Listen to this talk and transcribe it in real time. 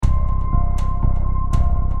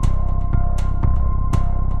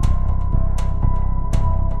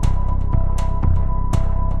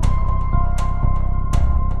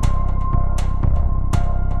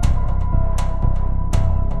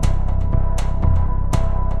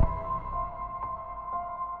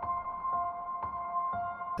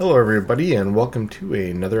Hello, everybody, and welcome to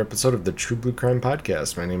another episode of the True Blue Crime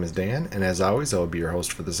Podcast. My name is Dan, and as always, I will be your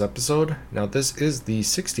host for this episode. Now, this is the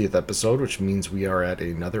 60th episode, which means we are at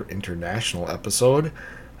another international episode.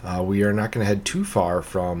 We are not going to head too far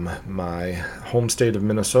from my home state of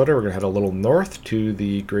Minnesota. We're going to head a little north to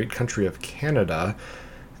the great country of Canada,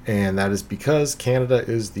 and that is because Canada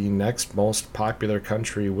is the next most popular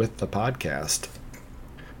country with the podcast.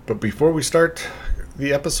 But before we start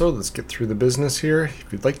the episode, let's get through the business here.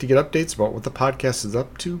 If you'd like to get updates about what the podcast is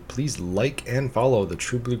up to, please like and follow the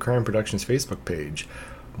True Blue Crime Productions Facebook page.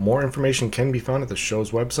 More information can be found at the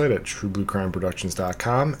show's website at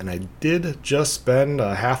truebluecrimeproductions.com, and I did just spend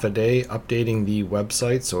half a day updating the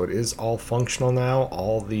website, so it is all functional now.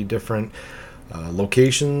 All the different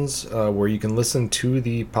locations where you can listen to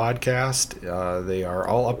the podcast, they are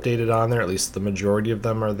all updated on there. At least the majority of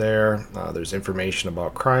them are there. There's information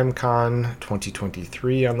about CrimeCon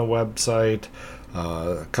 2023 on the website.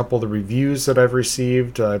 A couple of the reviews that I've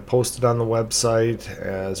received I posted on the website,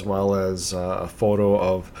 as well as a photo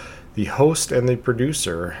of the host and the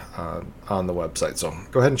producer on the website. So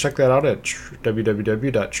go ahead and check that out at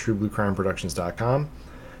www.truebluecrimeproductions.com.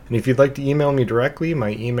 And if you'd like to email me directly, my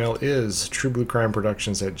email is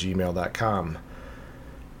truebluecrimeproductions@gmail.com.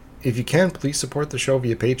 If you can, please support the show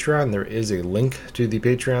via Patreon. There is a link to the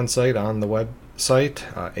Patreon site on the website.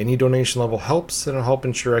 Any donation level helps, and it'll help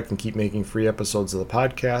ensure I can keep making free episodes of the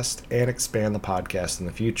podcast and expand the podcast in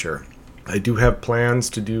the future. I do have plans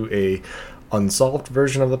to do a unsolved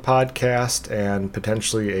version of the podcast and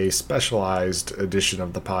potentially a specialized edition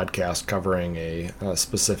of the podcast covering a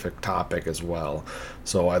specific topic as well.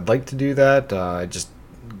 So I'd like to do that. I just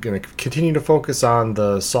going to continue to focus on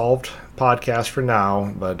the solved podcast for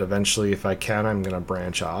now, but eventually, if I can, I'm going to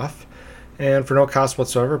branch off. And for no cost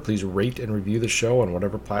whatsoever, please rate and review the show on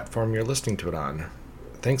whatever platform you're listening to it on.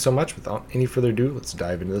 Thanks so much. Without any further ado, let's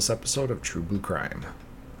dive into this episode of True Blue Crime.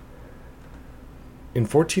 In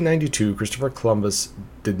 1492, Christopher Columbus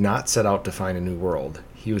did not set out to find a new world.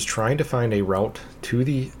 He was trying to find a route to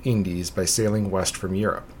the Indies by sailing west from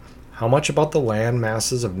Europe. How much about the land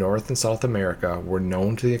masses of North and South America were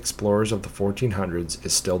known to the explorers of the 1400s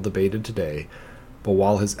is still debated today, but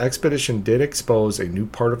while his expedition did expose a new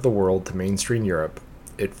part of the world to mainstream Europe,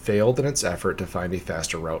 it failed in its effort to find a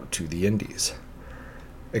faster route to the Indies.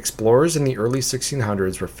 Explorers in the early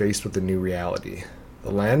 1600s were faced with a new reality. The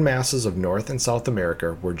land masses of North and South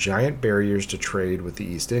America were giant barriers to trade with the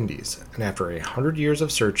East Indies, and after 100 years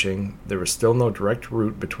of searching, there was still no direct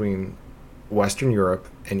route between Western Europe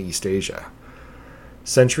and East Asia.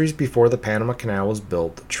 Centuries before the Panama Canal was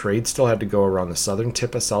built, trade still had to go around the southern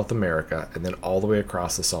tip of South America and then all the way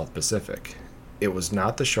across the South Pacific. It was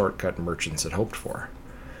not the shortcut merchants had hoped for.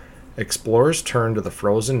 Explorers turned to the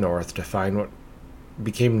frozen north to find what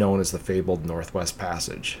became known as the fabled Northwest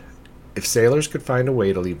Passage. If sailors could find a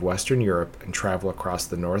way to leave Western Europe and travel across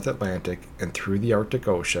the North Atlantic and through the Arctic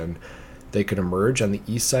Ocean, they could emerge on the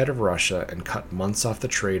east side of Russia and cut months off the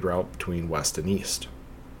trade route between West and East.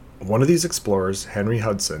 One of these explorers, Henry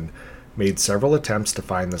Hudson, made several attempts to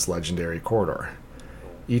find this legendary corridor.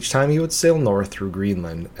 Each time he would sail north through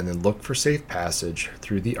Greenland and then look for safe passage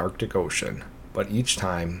through the Arctic Ocean, but each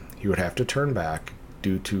time he would have to turn back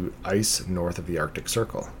due to ice north of the Arctic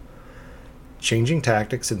Circle. Changing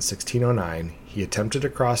tactics in 1609, he attempted to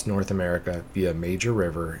cross North America via a major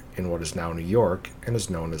river in what is now New York and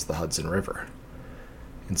is known as the Hudson River.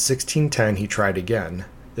 In 1610, he tried again,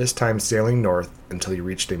 this time sailing north until he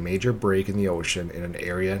reached a major break in the ocean in an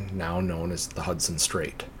area now known as the Hudson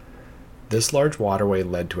Strait. This large waterway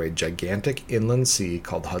led to a gigantic inland sea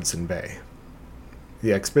called Hudson Bay.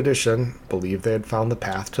 The expedition believed they had found the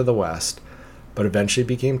path to the west, but eventually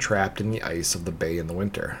became trapped in the ice of the bay in the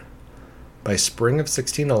winter. By spring of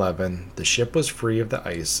 1611, the ship was free of the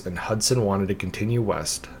ice and Hudson wanted to continue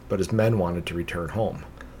west, but his men wanted to return home.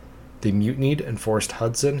 They mutinied and forced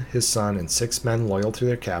Hudson, his son, and 6 men loyal to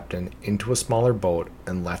their captain into a smaller boat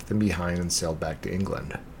and left them behind and sailed back to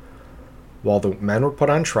England. While the men were put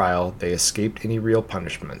on trial, they escaped any real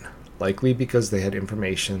punishment, likely because they had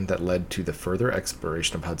information that led to the further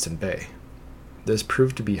exploration of Hudson Bay. This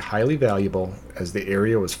proved to be highly valuable as the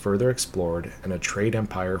area was further explored and a trade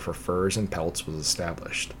empire for furs and pelts was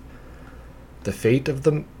established. The fate of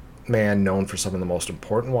the man known for some of the most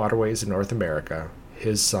important waterways in North America,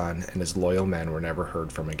 his son, and his loyal men were never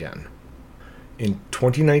heard from again. In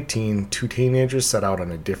 2019, 2 teenagers set out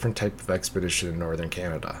on a different type of expedition in northern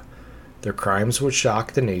Canada. Their crimes would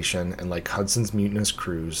shock the nation, and like Hudson's mutinous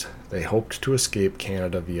crews, they hoped to escape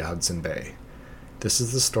Canada via Hudson Bay. This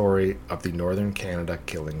is the story of the Northern Canada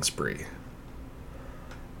killing spree.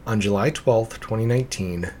 On July 12,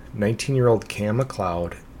 2019, 19-year-old Cam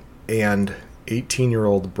McLeod and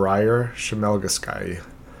 18-year-old Briar Shemelgskyi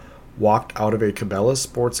walked out of a Cabela's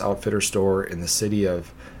Sports Outfitter store in the city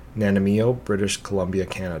of Nanaimo, British Columbia,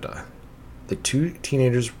 Canada. The two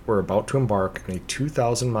teenagers were about to embark on a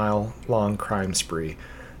 2,000-mile-long crime spree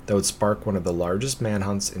that would spark one of the largest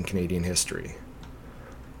manhunts in Canadian history.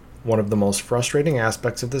 One of the most frustrating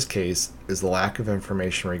aspects of this case is the lack of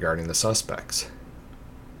information regarding the suspects.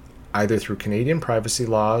 Either through Canadian privacy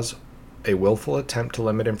laws, a willful attempt to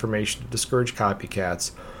limit information to discourage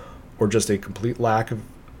copycats, or just a complete lack of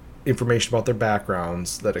information about their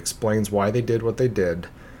backgrounds that explains why they did what they did,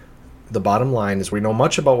 the bottom line is we know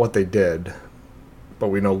much about what they did, but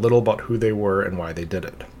we know little about who they were and why they did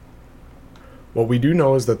it. What we do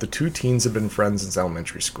know is that the two teens had been friends since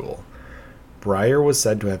elementary school. Briar was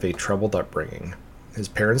said to have a troubled upbringing. His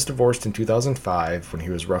parents divorced in 2005 when he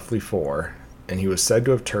was roughly 4, and he was said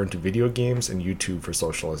to have turned to video games and YouTube for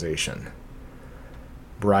socialization.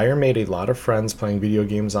 Briar made a lot of friends playing video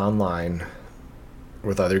games online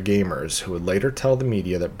with other gamers who would later tell the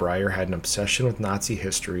media that Briar had an obsession with Nazi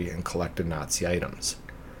history and collected Nazi items.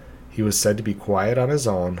 He was said to be quiet on his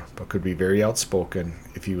own, but could be very outspoken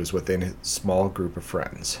if he was within a small group of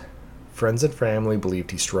friends. Friends and family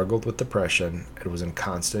believed he struggled with depression and was in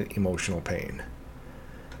constant emotional pain.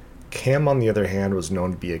 Cam, on the other hand, was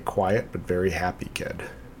known to be a quiet but very happy kid.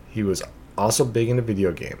 He was also big into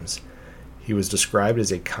video games. He was described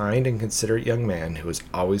as a kind and considerate young man who was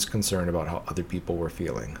always concerned about how other people were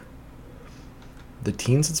feeling. The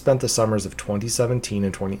teens had spent the summers of 2017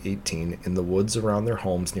 and 2018 in the woods around their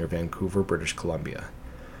homes near Vancouver, British Columbia.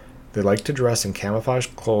 They liked to dress in camouflage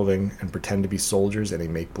clothing and pretend to be soldiers in a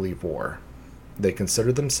make-believe war. They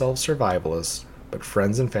considered themselves survivalists, but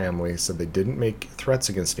friends and family said they didn't make threats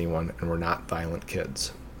against anyone and were not violent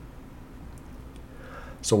kids.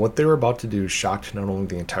 So what they were about to do shocked not only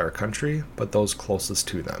the entire country, but those closest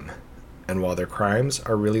to them. And while their crimes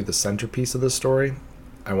are really the centerpiece of the story,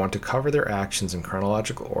 I want to cover their actions in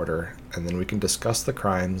chronological order, and then we can discuss the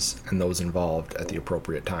crimes and those involved at the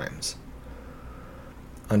appropriate times.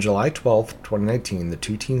 On July 12, 2019, the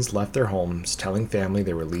two teens left their homes, telling family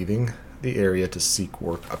they were leaving the area to seek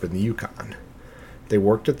work up in the Yukon. They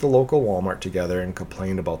worked at the local Walmart together and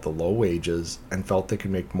complained about the low wages and felt they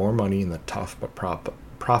could make more money in the tough but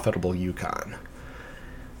profitable Yukon.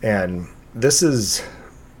 And this is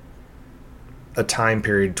a time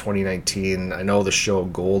period, 2019. I know the show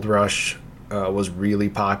Gold Rush was really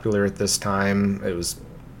popular at this time. It was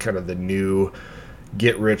kind of the new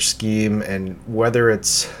get-rich scheme, and whether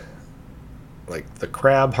it's like the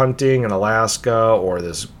crab hunting in Alaska or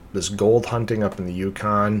this gold hunting up in the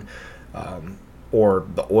Yukon, or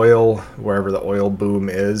the oil, wherever the oil boom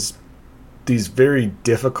is, these very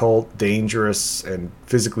difficult, dangerous, and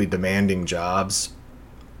physically demanding jobs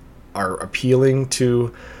are appealing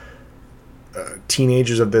to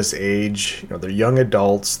teenagers of this age. They're young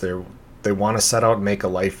adults. They want to set out and make a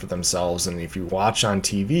life for themselves. And if you watch on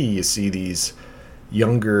TV, you see these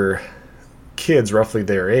younger kids, roughly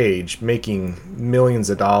their age, making millions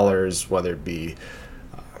of dollars, whether it be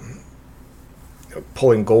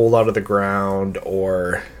pulling gold out of the ground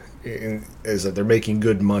or is that they're making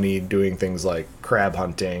good money doing things like crab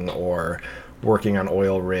hunting or working on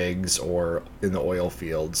oil rigs or in the oil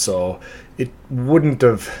field. So it wouldn't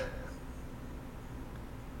have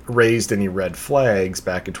raised any red flags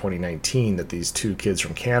back in 2019 that these two kids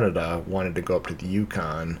from Canada wanted to go up to the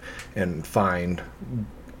Yukon and find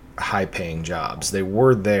high-paying jobs. They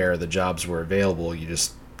were there, the jobs were available, you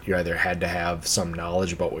either had to have some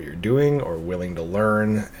knowledge about what you're doing or willing to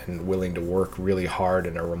learn and willing to work really hard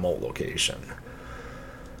in a remote location.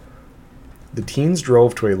 The teens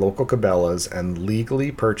drove to a local Cabela's and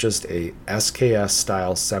legally purchased a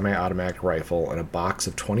SKS-style semi-automatic rifle and a box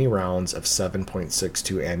of 20 rounds of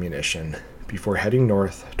 7.62 ammunition before heading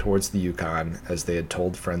north towards the Yukon, as they had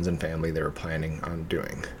told friends and family they were planning on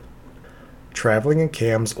doing. Traveling in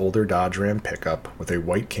Cam's older Dodge Ram pickup with a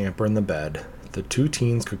white camper in the bed, the two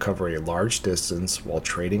teens could cover a large distance while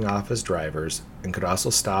trading off as drivers and could also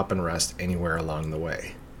stop and rest anywhere along the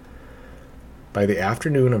way. By the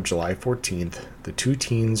afternoon of July 14th, the two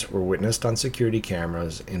teens were witnessed on security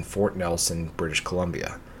cameras in Fort Nelson, British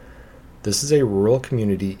Columbia. This is a rural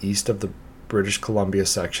community east of the British Columbia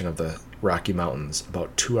section of the Rocky Mountains,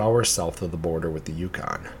 about 2 hours south of the border with the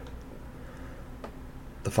Yukon.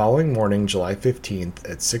 The following morning, July 15th,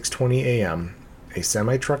 at 6:20 a.m., a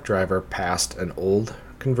semi-truck driver passed an old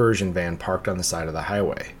conversion van parked on the side of the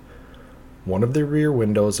highway. One of the rear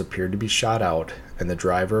windows appeared to be shot out, and the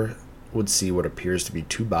driver would see what appears to be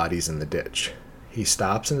two bodies in the ditch. He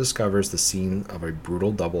stops and discovers the scene of a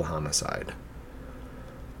brutal double homicide.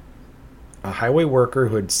 A highway worker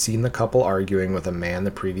who had seen the couple arguing with a man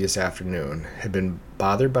the previous afternoon had been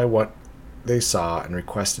bothered by what they saw and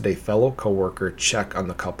requested a fellow coworker check on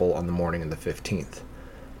the couple on the morning of the 15th.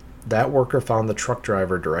 That worker found the truck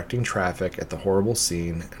driver directing traffic at the horrible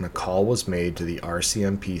scene, and a call was made to the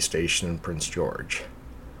RCMP station in Prince George.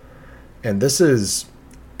 And this is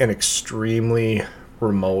an extremely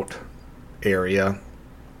remote area.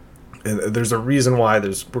 And there's a reason why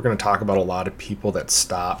we're going to talk about a lot of people that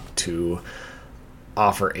stopped to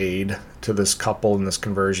offer aid to this couple in this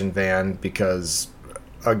conversion van, because,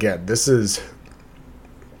 again, this is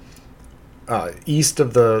east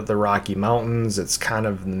of the Rocky Mountains. It's kind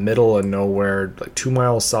of in the middle of nowhere, like 2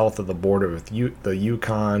 miles south of the border with the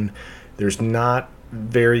Yukon. There's not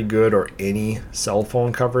very good or any cell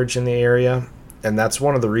phone coverage in the area, and that's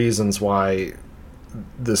one of the reasons why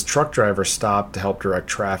this truck driver stopped to help direct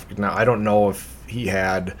traffic. Now, I don't know if he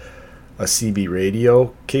had a CB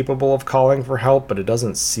radio capable of calling for help, but it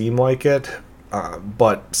doesn't seem like it.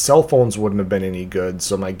 But cell phones wouldn't have been any good,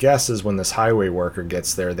 so my guess is when this highway worker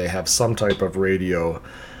gets there, they have some type of radio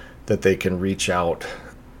that they can reach out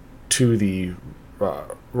to the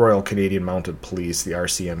Royal Canadian Mounted Police, the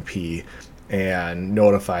RCMP, and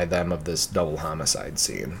notify them of this double homicide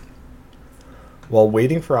scene. While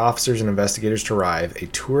waiting for officers and investigators to arrive, a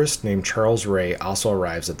tourist named Charles Ray also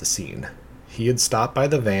arrives at the scene. He had stopped by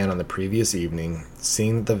the van on the previous evening,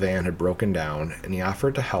 seeing that the van had broken down, and he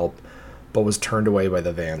offered to help, but was turned away by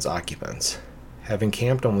the van's occupants. Having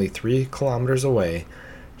camped only 3 kilometers away,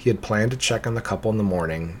 he had planned to check on the couple in the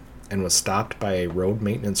morning and was stopped by a road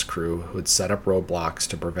maintenance crew who had set up roadblocks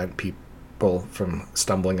to prevent people from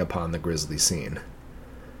stumbling upon the grisly scene.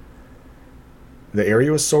 The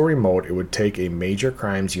area was so remote it would take a major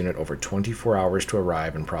crimes unit over 24 hours to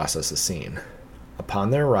arrive and process the scene.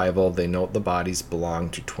 Upon their arrival, they note the bodies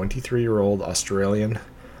belonged to 23-year-old Australian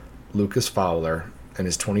Lucas Fowler and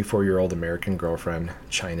his 24-year-old American girlfriend,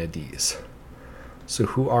 China Dees. So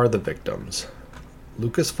who are the victims?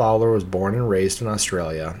 Lucas Fowler was born and raised in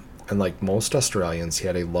Australia, and like most Australians, he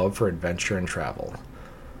had a love for adventure and travel.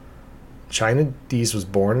 China Dees was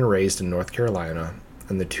born and raised in North Carolina,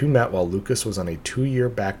 and the two met while Lucas was on a 2-year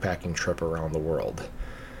backpacking trip around the world.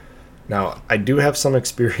 Now, I do have some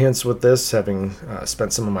experience with this, having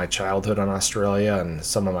spent some of my childhood in Australia, and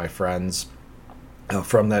some of my friends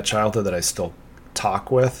from that childhood that I still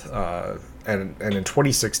talk with. And in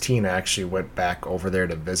 2016, I actually went back over there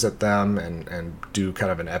to visit them and do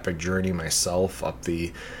kind of an epic journey myself up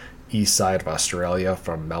the east side of Australia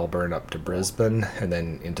from Melbourne up to Brisbane and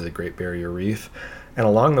then into the Great Barrier Reef. And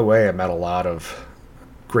along the way, I met a lot of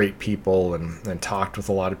great people and talked with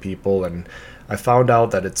a lot of people, and I found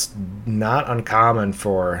out that it's not uncommon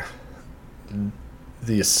for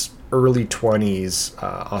these early 20s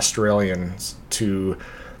Australians to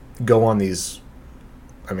go on these,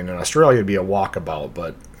 I mean, in Australia it'd be a walkabout,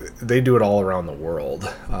 but they do it all around the world.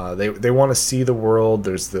 They want to see the world.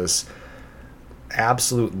 There's this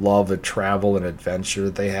absolute love of travel and adventure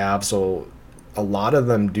that they have. So a lot of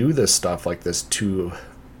them do this stuff like this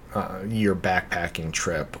 2-year backpacking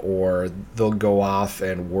trip, or they'll go off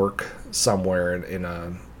and work somewhere in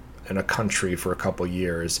a country for a couple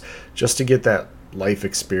years just to get that life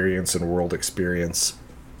experience and world experience.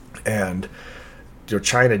 And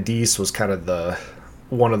China Dees was kind of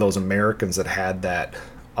one of those Americans that had that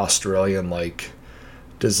Australian-like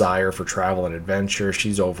desire for travel and adventure.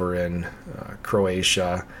 She's over in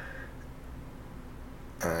Croatia,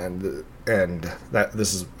 and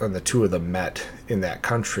the two of them met in that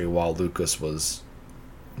country while Lucas was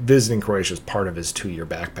visiting Croatia as part of his 2-year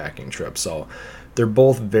backpacking trip. So they're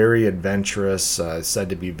both very adventurous, said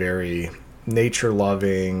to be very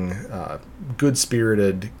nature-loving,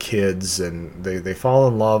 good-spirited kids, and they fall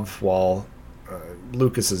in love while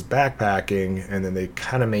Lucas is backpacking, and then they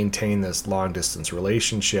kind of maintain this long-distance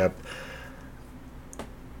relationship.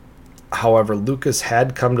 However, Lucas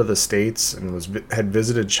had come to the States and had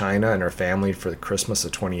visited China and her family for the Christmas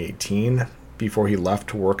of 2018 before he left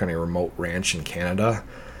to work on a remote ranch in Canada.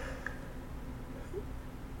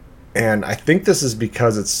 And I think this is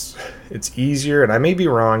because it's easier, and I may be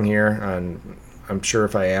wrong here, and I'm sure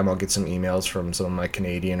if I am, I'll get some emails from some of my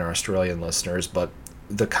Canadian or Australian listeners, but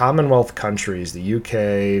the Commonwealth countries, the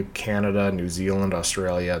UK, Canada, New Zealand,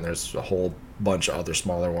 Australia, and there's a whole bunch of other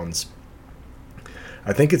smaller ones,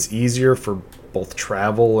 I think it's easier for both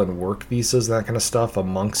travel and work visas, that kind of stuff,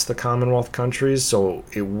 amongst the Commonwealth countries. So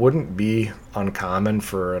it wouldn't be uncommon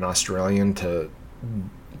for an Australian to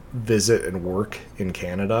visit and work in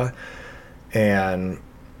Canada. And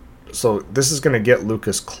so this is going to get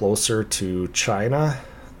Lucas closer to China,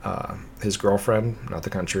 his girlfriend, not the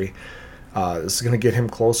country. This is going to get him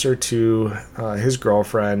closer to his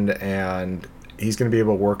girlfriend, and he's going to be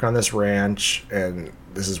able to work on this ranch. And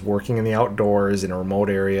this is working in the outdoors in a remote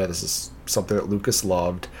area. This is something that Lucas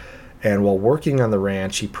loved. And while working on the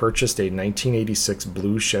ranch, he purchased a 1986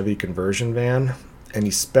 blue Chevy conversion van. And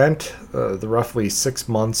he spent the roughly 6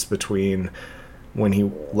 months between when he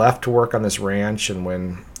left to work on this ranch and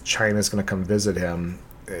when China's going to come visit him.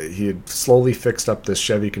 He had slowly fixed up this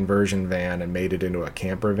Chevy conversion van and made it into a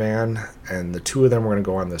camper van. And the two of them were going to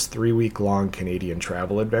go on this 3-week-long Canadian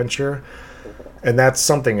travel adventure. And that's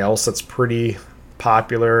something else that's pretty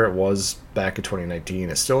popular. It was back in 2019.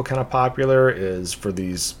 It's still kind of popular, is for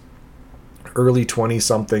these early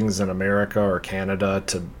 20-somethings in America or Canada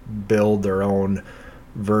to build their own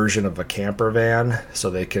version of a camper van so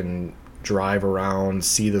they can drive around,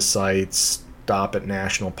 see the sights, stop at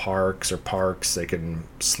national parks or parks. They can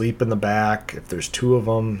sleep in the back if there's two of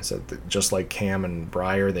them. So just like Cam and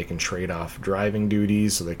Briar, they can trade off driving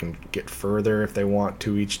duties so they can get further if they want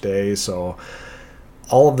to each day. So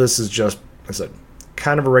all of this is just, I said,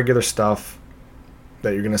 kind of a regular stuff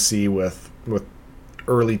that you're going to see with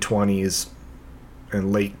early 20s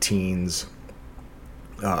and late teens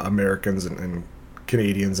Americans and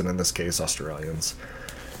Canadians, and in this case Australians.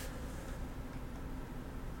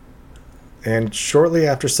 And shortly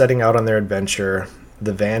after setting out on their adventure,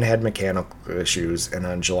 the van had mechanical issues, and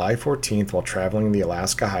on July 14th, while traveling the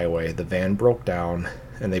Alaska Highway, the van broke down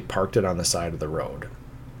and they parked it on the side of the road.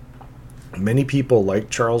 Many people, like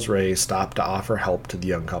Charles Ray, stopped to offer help to the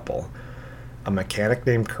young couple. A mechanic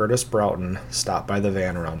named Curtis Broughton stopped by the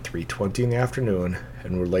van around 3:20 in the afternoon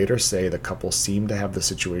and would later say the couple seemed to have the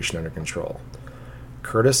situation under control.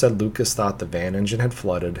 Curtis said Lucas thought the van engine had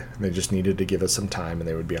flooded and they just needed to give it some time and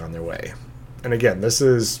they would be on their way. And again, this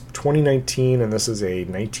is 2019 and this is a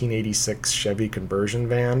 1986 Chevy conversion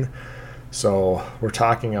van. So we're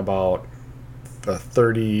talking about a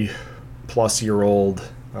 30-plus-year-old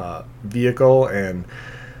vehicle, and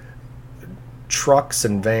trucks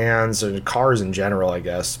and vans and cars in general, I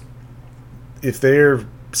guess, if they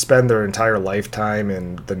spend their entire lifetime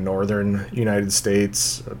in the northern United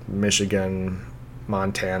States, Michigan,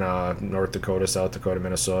 Montana, North Dakota, South Dakota,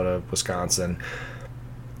 Minnesota, Wisconsin,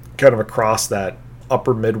 kind of across that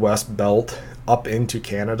upper Midwest belt up into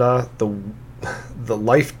Canada, the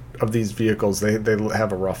life of these vehicles, they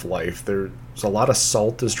have a rough life. There's a lot of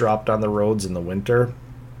salt is dropped on the roads in the winter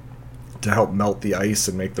to help melt the ice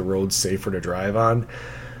and make the roads safer to drive on.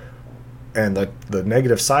 And the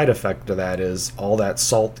negative side effect of that is all that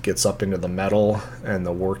salt gets up into the metal and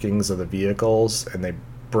the workings of the vehicles, and they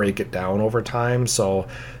break it down over time. So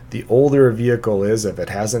the older a vehicle is, if it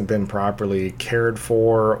hasn't been properly cared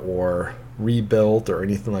for or rebuilt or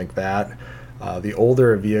anything like that, the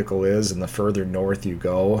older a vehicle is and the further north you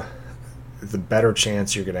go, the better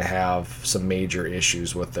chance you're going to have some major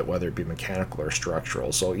issues with it, whether it be mechanical or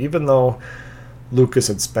structural. So even though Lucas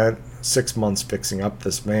had spent 6 months fixing up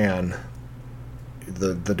this van,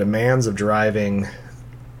 the demands of driving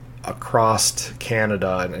across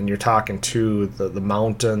Canada, and you're talking to the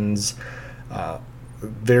mountains,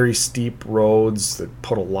 very steep roads that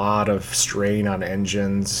put a lot of strain on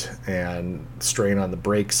engines and strain on the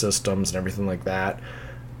brake systems and everything like that.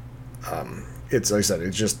 It's, like I said,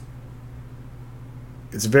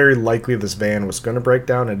 it's very likely this van was going to break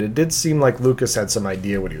down, and it did seem like Lucas had some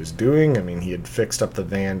idea what he was doing. I mean, he had fixed up the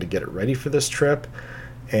van to get it ready for this trip,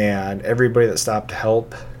 and everybody that stopped to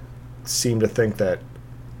help seemed to think that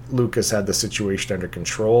Lucas had the situation under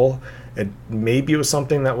control. And maybe it was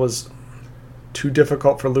something that was too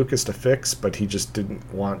difficult for Lucas to fix, but he just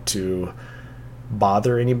didn't want to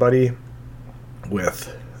bother anybody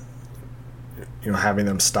with, having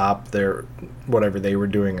them stop their whatever they were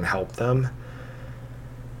doing and help them.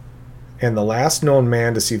 And the last known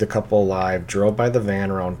man to see the couple alive drove by the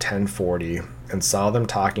van around 10:40 and saw them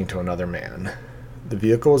talking to another man. The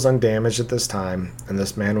vehicle was undamaged at this time, and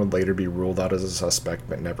this man would later be ruled out as a suspect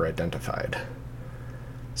but never identified.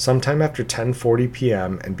 Sometime after 10:40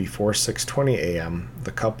 p.m. and before 6:20 a.m.,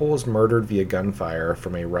 the couple was murdered via gunfire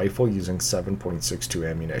from a rifle using 7.62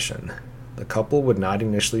 ammunition. The couple would not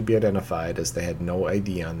initially be identified as they had no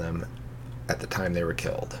ID on them at the time they were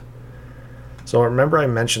killed. So remember I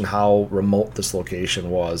mentioned how remote this location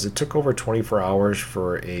was. It took over 24 hours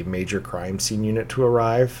for a major crime scene unit to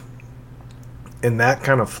arrive. And that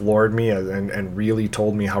kind of floored me and really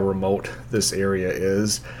told me how remote this area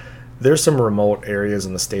is. There's some remote areas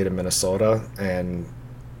in the state of Minnesota, and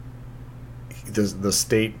the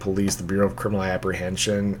state police, the Bureau of Criminal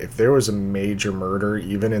Apprehension, if there was a major murder,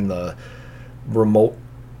 even in the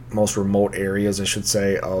most remote areas, I should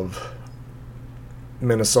say, of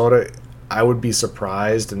Minnesota, I would be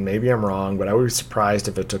surprised, and maybe I'm wrong, but I would be surprised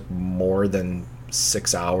if it took more than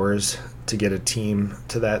 6 hours to get a team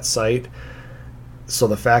to that site. So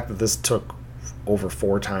the fact that this took over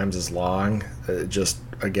 4 times as long, just,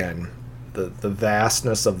 again, the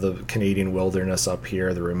vastness of the Canadian wilderness up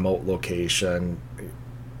here, the remote location,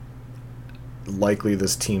 likely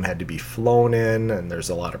this team had to be flown in, and there's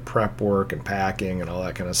a lot of prep work and packing and all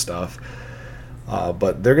that kind of stuff.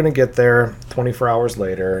 But they're going to get there 24 hours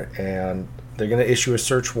later, and they're going to issue a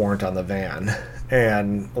search warrant on the van.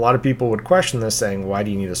 And a lot of people would question this, saying, why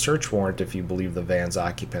do you need a search warrant if you believe the van's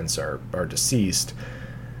occupants are deceased?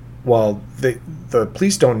 Well, the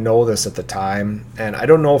police don't know this at the time, and I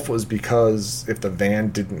don't know if it was because if the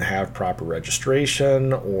van didn't have proper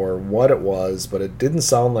registration or what it was, but it didn't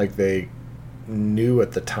sound like they knew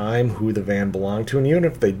at the time who the van belonged to. And even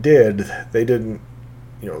if they did, they didn't.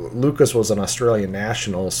 Lucas was an Australian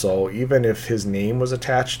national, so even if his name was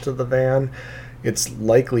attached to the van, it's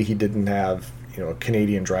likely he didn't have a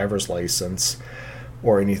Canadian driver's license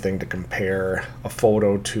or anything to compare a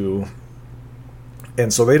photo to.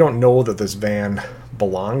 And so they don't know that this van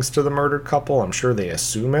belongs to the murdered couple. I'm sure they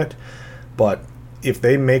assume it, but if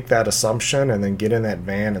they make that assumption and then get in that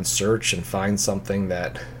van and search and find something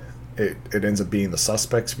that it ends up being the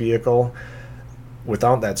suspect's vehicle,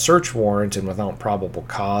 without that search warrant and without probable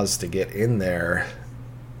cause to get in there,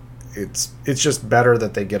 it's just better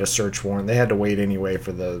that they get a search warrant. They had to wait anyway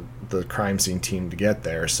for the crime scene team to get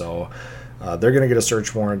there, so they're going to get a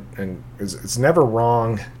search warrant. And it's never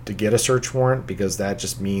wrong to get a search warrant, because that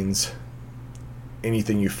just means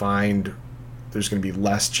anything you find, there's going to be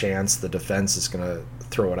less chance the defense is going to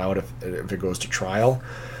throw it out if it goes to trial.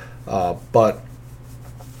 But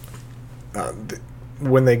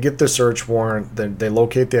when they get the search warrant, they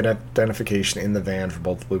locate the identification in the van for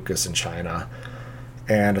both Lucas and China.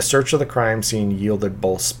 And a search of the crime scene yielded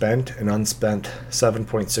both spent and unspent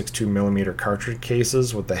 7.62 millimeter cartridge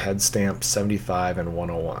cases with the head stamp 75 and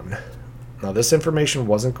 101. Now, this information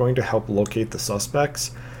wasn't going to help locate the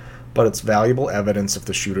suspects, but it's valuable evidence if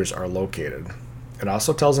the shooters are located. It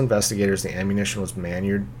also tells investigators the ammunition was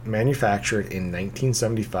manufactured in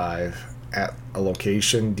 1975 at a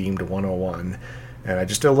location deemed 101. And I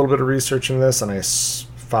just did a little bit of research in this, and I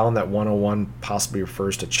found that 101 possibly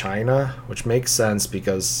refers to China, which makes sense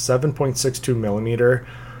because 7.62 millimeter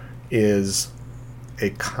is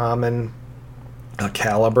a common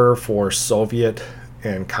caliber for Soviet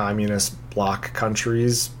and communist bloc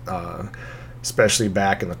countries, especially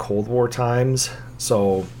back in the Cold War times.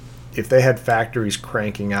 So if they had factories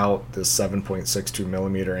cranking out this 7.62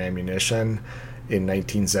 millimeter ammunition in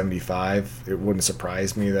 1975, it wouldn't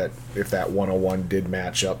surprise me that if that 101 did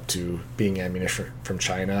match up to being ammunition from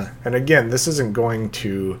China. And again, this isn't going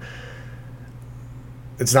to,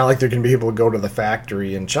 it's not like they're going to be able to go to the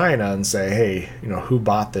factory in China and say, hey, who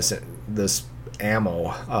bought this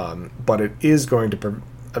ammo? But it is going to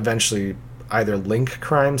eventually either link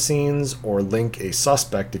crime scenes or link a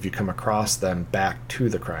suspect, if you come across them, back to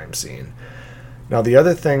the crime scene. Now, the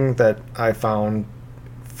other thing that I found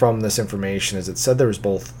from this information is it said there was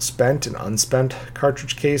both spent and unspent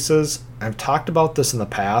cartridge cases. I've talked about this in the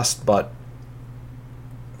past, but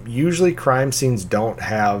usually crime scenes don't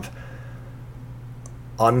have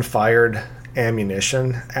unfired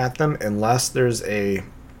ammunition at them unless there's a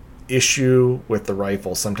issue with the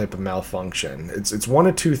rifle, some type of malfunction. It's one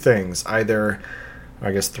of two things, either,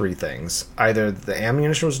 I guess 3 things. Either the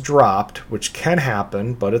ammunition was dropped, which can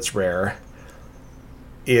happen, but it's rare.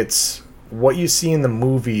 It's what you see in the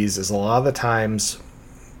movies is a lot of the times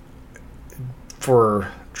for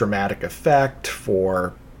dramatic effect,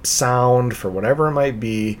 for sound, for whatever it might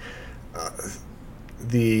be,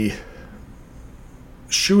 the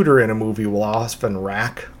shooter in a movie will often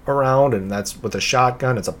rack around, and that's with a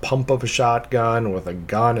shotgun. It's a pump of a shotgun. With a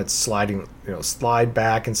gun, it's sliding, slide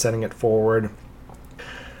back and sending it forward.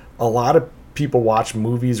 A lot of people watch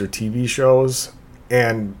movies or TV shows,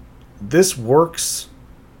 and this works,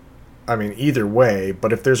 either way,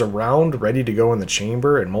 but if there's a round ready to go in the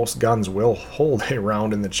chamber, and most guns will hold a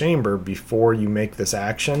round in the chamber before you make this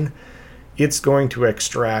action, it's going to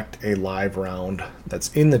extract a live round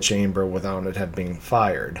that's in the chamber without it having been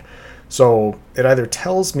fired. So it either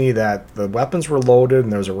tells me that the weapons were loaded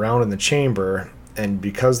and there's a round in the chamber, and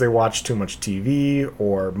because they watched too much TV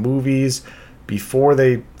or movies, before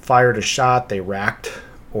they fired a shot, they racked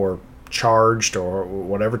or charged, or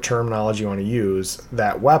whatever terminology you want to use,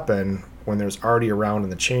 that weapon when there's already a round in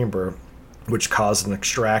the chamber, which caused an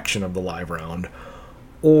extraction of the live round.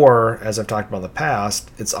 Or, as I've talked about in the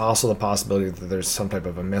past, it's also the possibility that there's some type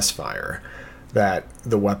of a misfire, that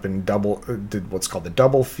the weapon did what's called the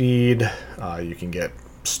double feed. You can get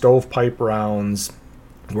stovepipe rounds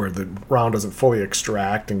where the round doesn't fully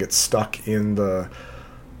extract and get stuck in the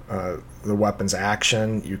weapon's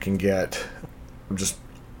action. You can get just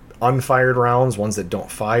unfired rounds, ones that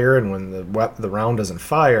don't fire, and when the round doesn't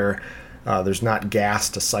fire, there's not gas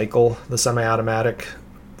to cycle the semi-automatic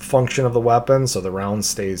function of the weapon, so the round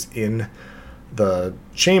stays in the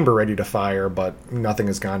chamber ready to fire, but nothing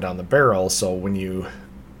has gone down the barrel. So when you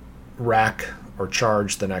rack or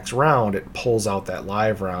charge the next round, it pulls out that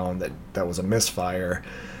live round that was a misfire.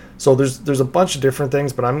 So there's a bunch of different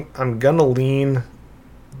things, but I'm gonna lean,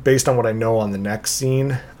 based on what I know on the next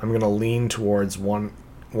scene, I'm gonna lean towards one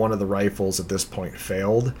of the rifles at this point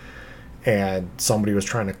failed, and somebody was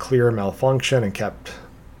trying to clear a malfunction and kept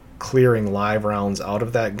clearing live rounds out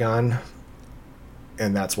of that gun,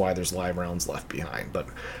 and that's why there's live rounds left behind. But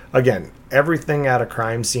again, everything at a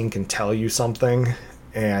crime scene can tell you something,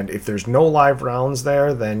 and if there's no live rounds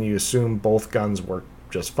there, then you assume both guns work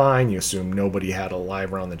just fine. You assume nobody had a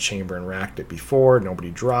live round in the chamber and racked it before,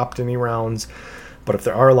 nobody dropped any rounds. But if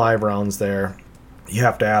there are live rounds there, you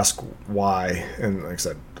have to ask why. And like I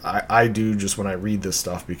said, I do just when I read this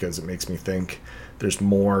stuff, because it makes me think there's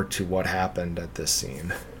more to what happened at this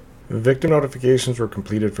scene. Victim notifications were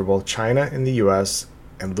completed for both China in the US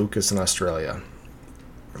and Lucas in Australia.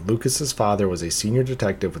 Lucas's father was a senior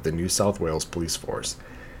detective with the New South Wales Police Force.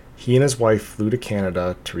 He and his wife flew to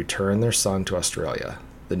Canada to return their son to Australia.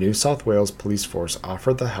 The New South Wales Police Force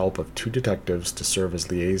offered the help of 2 detectives to serve as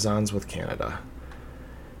liaisons with Canada.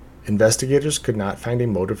 Investigators could not find a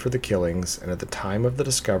motive for the killings, and at the time of the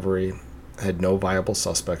discovery, had no viable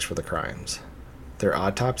suspects for the crimes. Their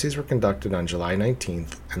autopsies were conducted on July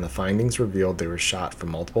 19th, and the findings revealed they were shot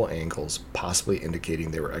from multiple angles, possibly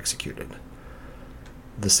indicating they were executed.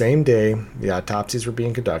 The same day the autopsies were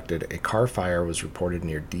being conducted, a car fire was reported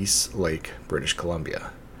near Dease Lake, British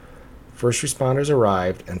Columbia. First responders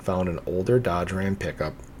arrived and found an older Dodge Ram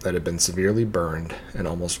pickup that had been severely burned, and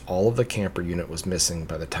almost all of the camper unit was missing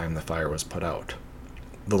by the time the fire was put out.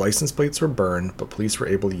 The license plates were burned, but police were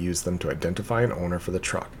able to use them to identify an owner for the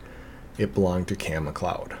truck. It belonged to Cam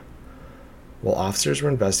McLeod. While officers were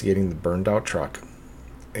investigating the burned-out truck,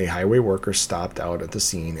 a highway worker stopped out at the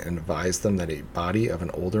scene and advised them that a body of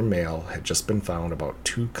an older male had just been found about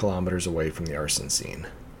 2 kilometers away from the arson scene.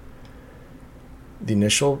 The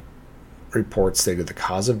initial report stated the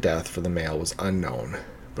cause of death for the male was unknown,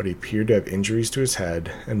 but he appeared to have injuries to his head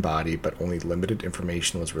and body, but only limited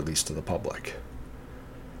information was released to the public.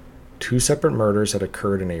 2 separate murders had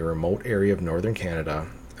occurred in a remote area of northern Canada,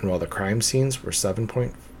 and while the crime scenes were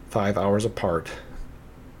 7.5 hours apart,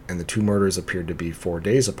 and the 2 murders appeared to be 4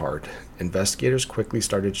 days apart, investigators quickly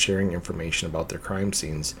started sharing information about their crime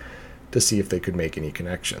scenes to see if they could make any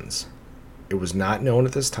connections. It was not known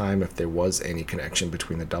at this time if there was any connection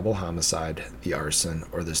between the double homicide, the arson,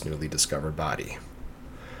 or this newly discovered body.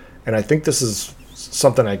 And I think this is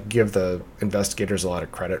something I give the investigators a lot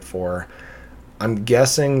of credit for. I'm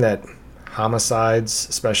guessing that homicides,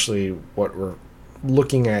 especially what we're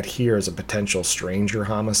looking at here as a potential stranger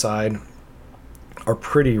homicide, are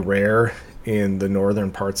pretty rare in the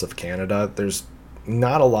northern parts of Canada. There's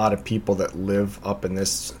not a lot of people that live up in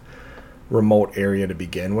this remote area to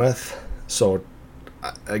begin with. So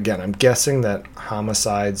again, I'm guessing that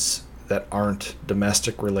homicides that aren't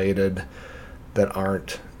domestic related, that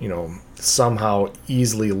aren't, somehow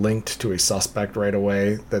easily linked to a suspect right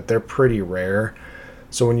away, that they're pretty rare.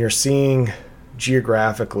 So when you're seeing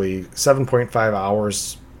geographically 7.5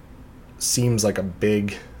 hours seems like a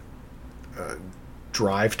big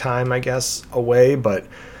drive time, I guess, away, but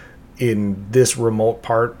in this remote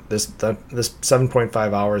part, this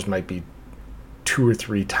 7.5 hours might be 2 or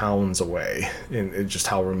 3 towns away in just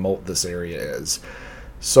how remote this area is.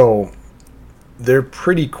 So they're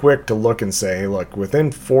pretty quick to look and say, look,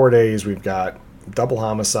 within 4 days we've got double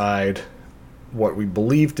homicide, what we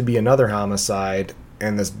believe to be another homicide,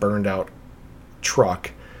 and this burned out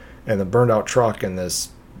truck. And the burned out truck and this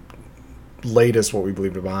latest, what we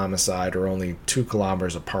believe to be a homicide, are only 2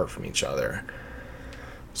 kilometers apart from each other.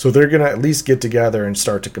 So they're going to at least get together and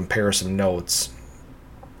start to compare some notes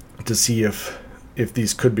to see if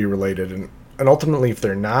these could be related. And ultimately, if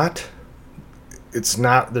they're not, there's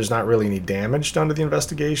not really any damage done to the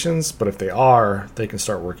investigations, but if they are, they can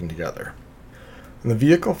start working together. And the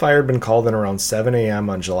vehicle fire had been called in around 7 a.m.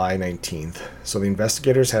 on July 19th, so the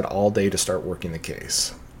investigators had all day to start working the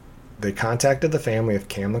case. They contacted the family of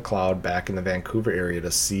Cam McLeod back in the Vancouver area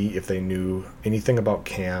to see if they knew anything about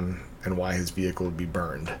Cam and why his vehicle would be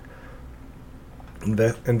burned.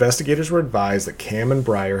 Investigators were advised that Cam and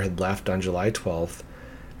Briar had left on July 12th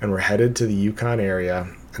and were headed to the Yukon area,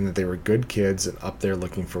 and that they were good kids and up there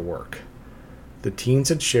looking for work. The teens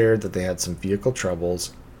had shared that they had some vehicle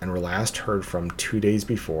troubles and were last heard from 2 days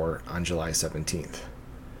before on July 17th.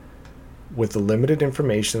 With the limited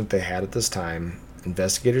information that they had at this time,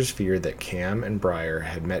 investigators feared that Cam and Briar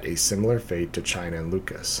had met a similar fate to China and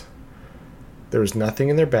Lucas. There was nothing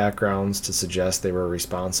in their backgrounds to suggest they were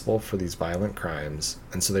responsible for these violent crimes,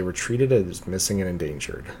 and so they were treated as missing and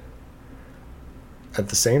endangered. At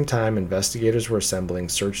the same time, investigators were assembling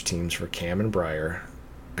search teams for Cam and Briar.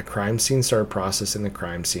 A crime scene started processing the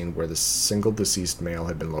crime scene where the single deceased male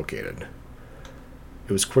had been located.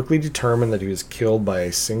 It was quickly determined that he was killed by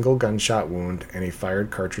a single gunshot wound, and a fired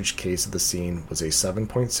cartridge case of the scene was a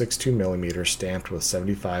 7.62 millimeter stamped with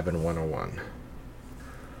 75 and 101.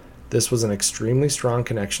 This was an extremely strong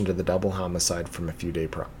connection to the double homicide from a few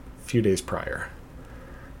days prior.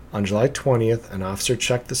 On July 20th, an officer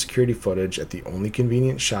checked the security footage at the only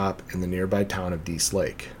convenience shop in the nearby town of Dease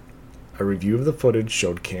Lake. A review of the footage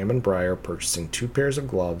showed Cam and Briar purchasing 2 pairs of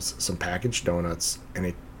gloves, some packaged donuts, and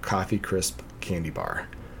a Coffee Crisp candy bar.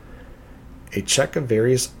 A check of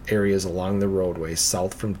various areas along the roadway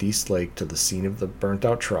south from Dease Lake to the scene of the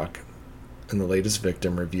burnt-out truck and the latest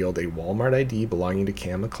victim revealed a Walmart ID belonging to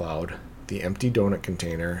Cam McLeod, the empty donut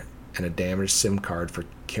container, and a damaged SIM card for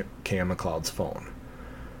Cam McLeod's phone.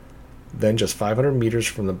 Then, just 500 meters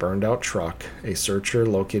from the burned-out truck, a searcher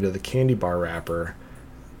located the candy bar wrapper,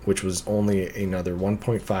 which was only another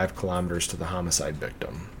 1.5 kilometers to the homicide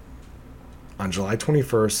victim. On July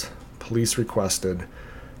 21st, police requested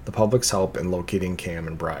the public's help in locating Cam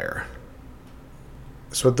and Briar.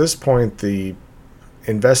 So at this point, the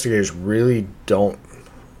investigators really don't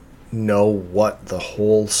know what the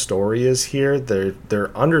whole story is here.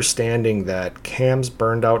 They're understanding that Cam's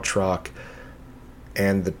burned out truck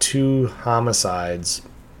and the 2 homicides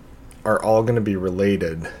are all going to be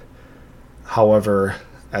related. However,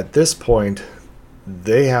 at this point,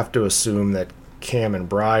 they have to assume that Cam and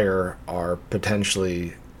Briar are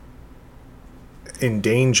potentially in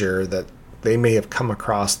danger, that they may have come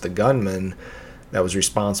across the gunman that was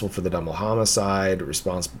responsible for the double homicide,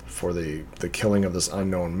 responsible for the killing of this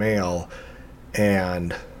unknown male,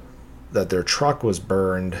 and that their truck was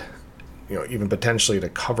burned, even potentially to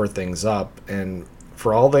cover things up. And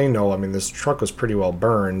for all they know, this truck was pretty well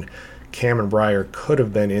burned. Cam and Briar could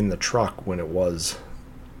have been in the truck when it was,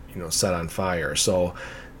 set on fire. So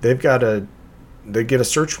they get a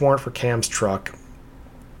search warrant for Cam's truck.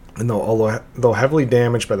 And though heavily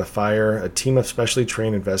damaged by the fire, a team of specially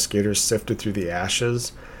trained investigators sifted through the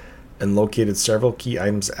ashes and located several key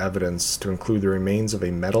items of evidence to include the remains of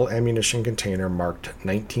a metal ammunition container marked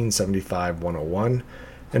 1975-101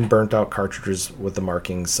 and burnt-out cartridges with the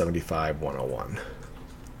marking 75-101.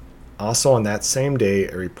 Also on that same day,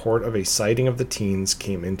 a report of a sighting of the teens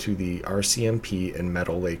came into the RCMP in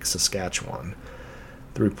Meadow Lake, Saskatchewan.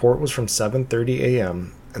 The report was from 7:30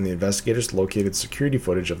 a.m., and the investigators located security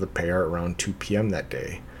footage of the pair around 2 p.m. that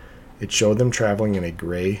day. It showed them traveling in a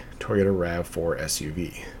gray Toyota RAV4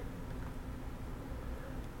 SUV.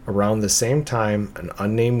 Around the same time, an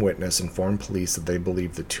unnamed witness informed police that they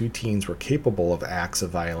believed the 2 teens were capable of acts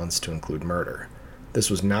of violence to include murder. This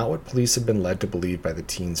was not what police had been led to believe by the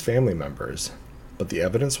teens' family members, but the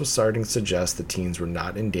evidence was starting to suggest the teens were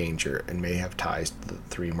not in danger and may have ties to the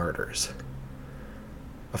 3 murders.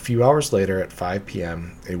 A few hours later, at 5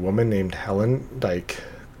 p.m., a woman named Helen Dyke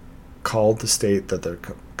called to state that the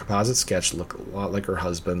composite sketch looked a lot like her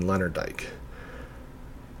husband, Leonard Dyke.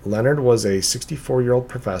 Leonard was a 64-year-old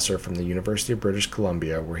professor from the University of British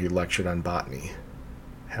Columbia, where he lectured on botany.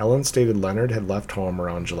 Helen stated Leonard had left home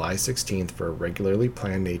around July 16th for a regularly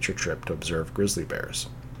planned nature trip to observe grizzly bears.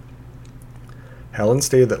 Helen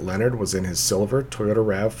stated that Leonard was in his silver Toyota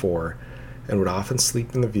RAV4 and would often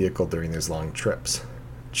sleep in the vehicle during these long trips.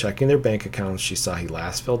 Checking their bank accounts, she saw he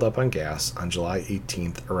last filled up on gas on July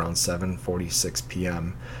 18th around 7:46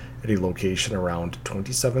 p.m. at a location around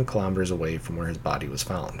 27 kilometers away from where his body was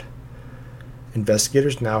found.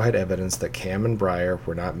 Investigators now had evidence that Cam and Briar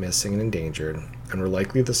were not missing and endangered and were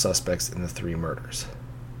likely the suspects in the 3 murders.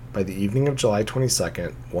 By the evening of July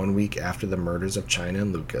 22nd, 1 week after the murders of China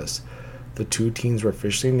and Lucas, the 2 teens were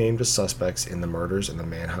officially named as suspects in the murders and the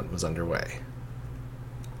manhunt was underway.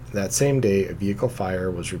 That same day, a vehicle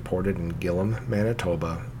fire was reported in Gillam,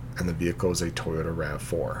 Manitoba, and the vehicle was a Toyota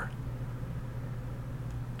RAV4.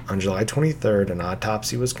 On July 23rd, an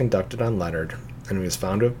autopsy was conducted on Leonard, and he was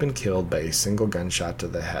found to have been killed by a single gunshot to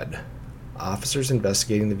the head. Officers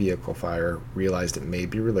investigating the vehicle fire realized it may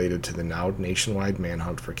be related to the now nationwide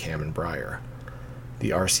manhunt for Cam and Briar. The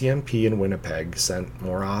RCMP in Winnipeg sent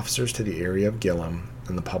more officers to the area of Gillam,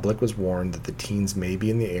 and the public was warned that the teens may be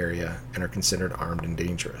in the area and are considered armed and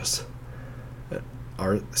dangerous.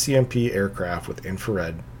 RCMP aircraft with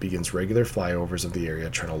infrared begins regular flyovers of the area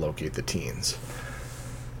trying to locate the teens.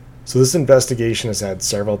 So this investigation has had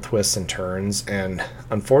several twists and turns, and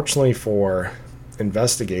unfortunately for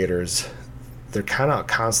investigators, they're kind of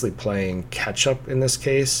constantly playing catch up in this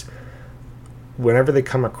case. Whenever they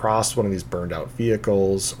come across one of these burned out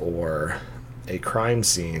vehicles or a crime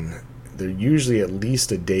scene, they're usually at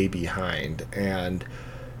least a day behind, and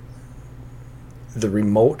the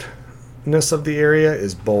remoteness of the area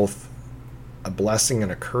is both a blessing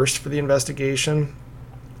and a curse for the investigation.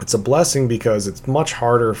 It's a blessing because it's much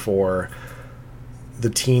harder for the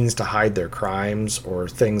teens to hide their crimes or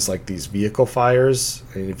things like these vehicle fires.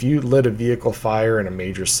 I mean, if you lit a vehicle fire in a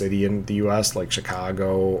major city in the US like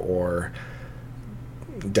Chicago or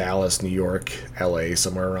Dallas, New York, LA,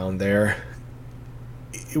 somewhere around there,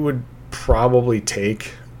 it would probably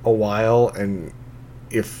take a while, and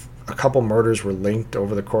if a couple murders were linked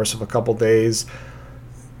over the course of a couple days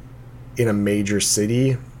in a major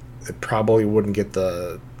city, it probably wouldn't get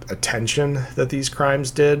the attention that these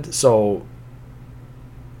crimes did. So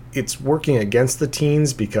it's working against the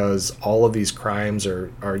teens because all of these crimes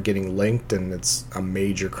are getting linked and it's a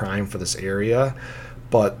major crime for this area.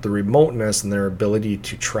 But the remoteness and their ability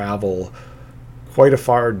to travel quite a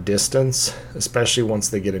far distance, especially once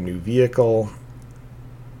they get a new vehicle,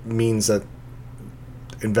 means that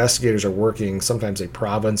investigators are working sometimes a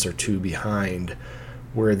province or two behind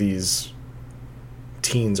where these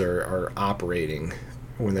teens are operating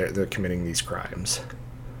when they're committing these crimes.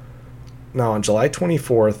 Now, on July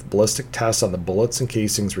 24th, ballistic tests on the bullets and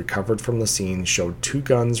casings recovered from the scene showed 2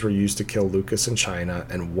 guns were used to kill Lucas and China,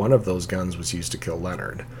 and one of those guns was used to kill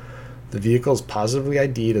Leonard. The vehicle is positively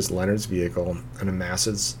ID'd as Leonard's vehicle, and a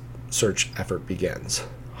massive search effort begins.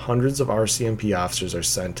 Hundreds of RCMP officers are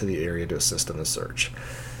sent to the area to assist in the search.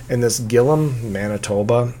 In this Gillam,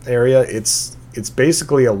 Manitoba area, it's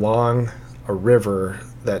basically along a river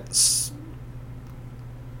that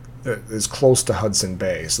is close to Hudson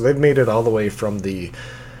Bay. So they've made it all the way from the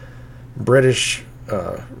British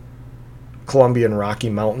Columbian Rocky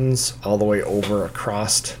Mountains all the way over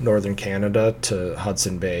across northern Canada to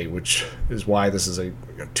Hudson Bay, which is why this is a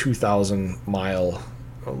 2,000-mile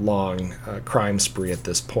long crime spree at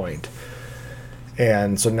this point.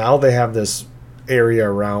 And so now they have this area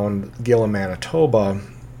around Gillam, Manitoba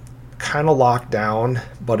kind of locked down,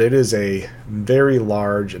 but it is a very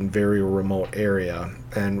large and very remote area.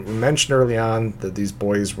 And we mentioned early on that these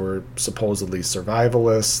boys were supposedly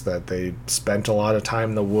survivalists, that they spent a lot of time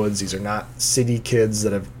in the woods. These are not city kids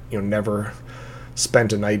that have never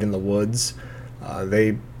spent a night in the woods.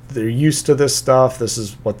 They're used to this stuff. This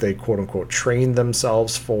is what they quote unquote trained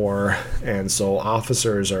themselves for, and so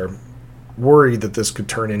officers are worried that this could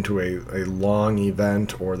turn into a long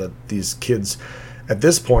event, or that these kids, at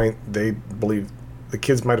this point, they believe the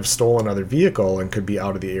kids might have stolen another vehicle and could be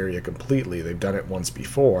out of the area completely. They've done it once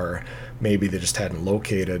before. Maybe they just hadn't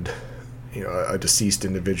located, a deceased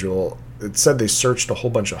individual. It said they searched a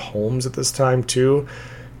whole bunch of homes at this time too,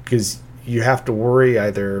 because you have to worry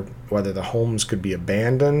either whether the homes could be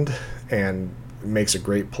abandoned, and it makes a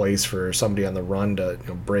great place for somebody on the run to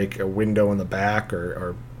break a window in the back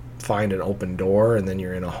or find an open door, and then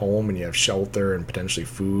you're in a home and you have shelter and potentially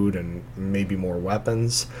food and maybe more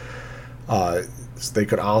weapons. They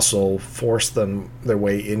could also force their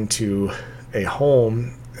way into a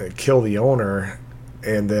home, kill the owner,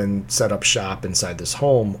 and then set up shop inside this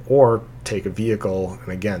home, or take a vehicle,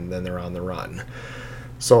 and again, then they're on the run.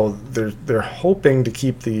 So they're hoping to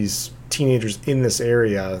keep these teenagers in this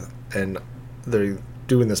area, and they're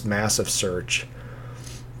doing this massive search.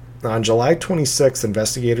 On July 26th,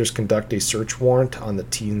 investigators conduct a search warrant on the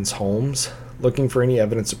teens' homes, looking for any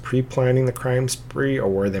evidence of pre-planning the crime spree or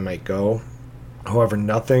where they might go. However,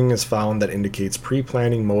 nothing is found that indicates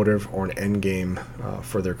pre-planning motive or an endgame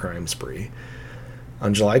for their crime spree.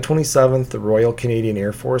 On July 27th, the Royal Canadian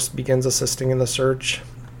Air Force begins assisting in the search,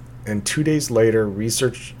 and 2 days later,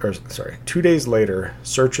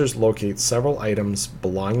 searchers locate several items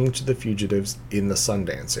belonging to the fugitives in the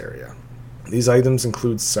Sundance area. These items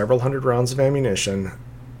include several hundred rounds of ammunition,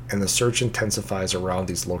 and the search intensifies around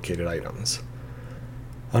these located items.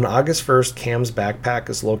 On August 1st, Cam's backpack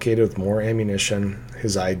is located with more ammunition,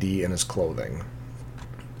 his ID, and his clothing.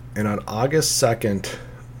 And on August 2nd,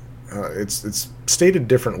 it's stated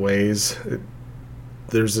different ways.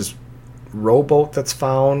 There's this rowboat that's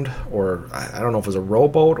found, or I don't know if it was a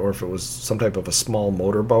rowboat or if it was some type of a small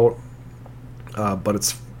motorboat, but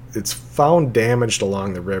it's found damaged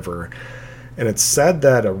along the river. And it's said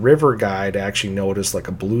that a river guide actually noticed like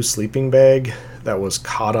a blue sleeping bag that was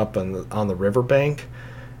caught up on the riverbank.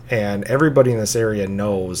 And everybody in this area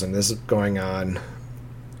knows, and this is going on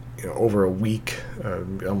over a week,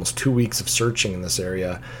 almost 2 weeks of searching in this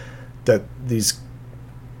area, that these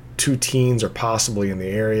two teens are possibly in the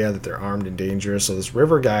area, that they're armed and dangerous. So this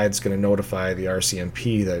river guide's going to notify the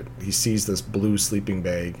RCMP that he sees this blue sleeping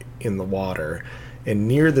bag in the water. And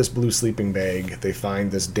near this blue sleeping bag, they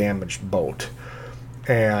find this damaged boat.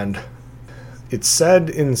 And it's said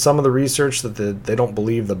in some of the research that they don't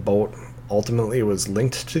believe the boat ultimately was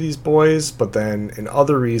linked to these boys, but then in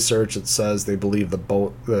other research it says they believe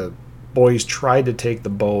the boys tried to take the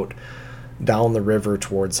boat down the river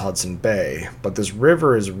towards Hudson Bay. But this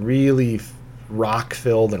river is really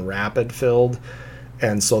rock-filled and rapid-filled,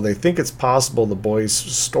 and so they think it's possible the boys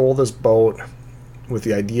stole this boat with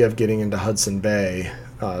the idea of getting into Hudson Bay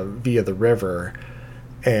via the river,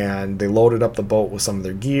 and they loaded up the boat with some of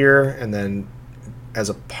their gear, and then as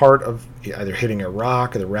a part of either hitting a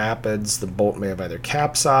rock or the rapids, the boat may have either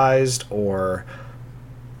capsized or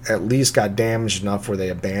at least got damaged enough where they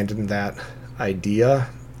abandoned that idea.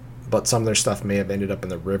 But some of their stuff may have ended up in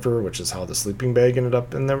the river, which is how the sleeping bag ended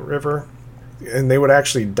up in the river. And they would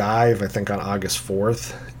actually dive, I think, on August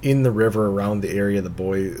 4th in the river around the area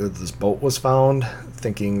this boat was found,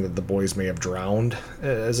 thinking that the boys may have drowned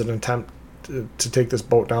as an attempt to take this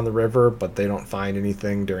boat down the river, but they don't find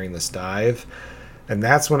anything during this dive. And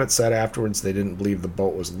that's when it said afterwards they didn't believe the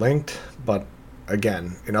boat was linked. But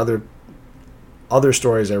again, in other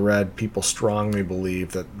stories I read, people strongly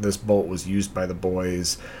believe that this boat was used by the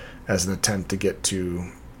boys as an attempt to get to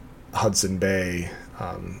Hudson Bay,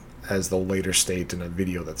 as they'll later state in a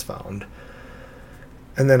video that's found.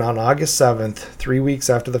 And then on August 7th, 3 weeks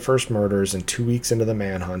after the first murders and 2 weeks into the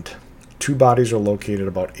manhunt, 2 bodies are located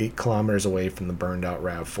about 8 kilometers away from the burned out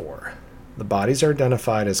RAV4. The bodies are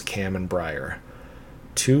identified as Cam and Breyer.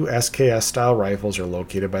 2 SKS-style rifles are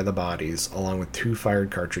located by the bodies, along with 2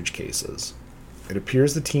 fired cartridge cases. It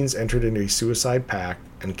appears the teens entered into a suicide pact,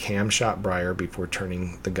 and Cam shot Breyer before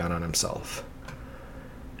turning the gun on himself.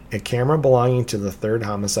 A camera belonging to the third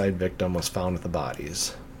homicide victim was found with the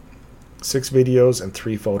bodies. 6 videos and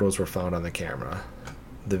 3 photos were found on the camera.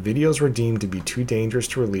 The videos were deemed to be too dangerous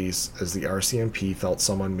to release, as the RCMP felt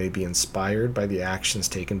someone may be inspired by the actions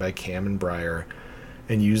taken by Cam and Breyer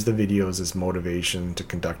and used the videos as motivation to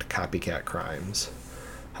conduct copycat crimes.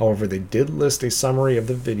 However, they did list a summary of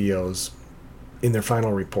the videos in their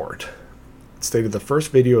final report. It stated the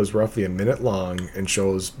first video is roughly a minute long and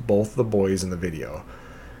shows both the boys in the video.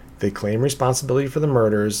 They claim responsibility for the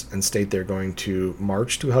murders and state they're going to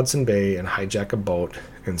march to Hudson Bay and hijack a boat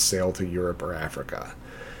and sail to Europe or Africa.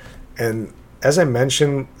 And as I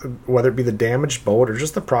mentioned, whether it be the damaged boat or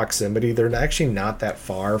just the proximity, they're actually not that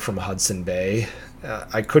far from Hudson Bay.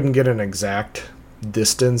 I couldn't get an exact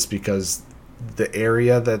distance because the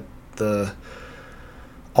area that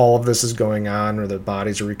all of this is going on, or the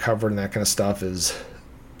bodies are recovered and that kind of stuff, is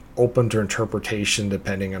open to interpretation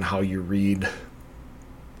depending on how you read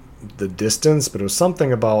the distance. But it was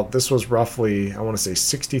something about, this was roughly, I want to say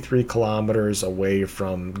 63 kilometers away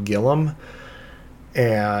from Gillam,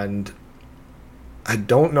 and I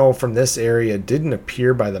don't know, from this area, it didn't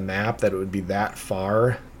appear by the map that it would be that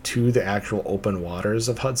far to the actual open waters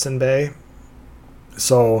of Hudson Bay.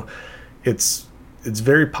 So it's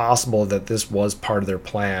very possible that this was part of their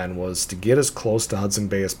plan, was to get as close to Hudson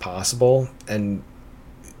Bay as possible, and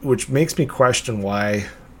which makes me question why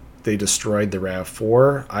they destroyed the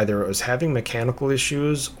RAV4. Either it was having mechanical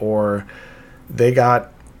issues, or they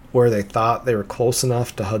got where they thought they were close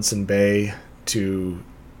enough to Hudson Bay to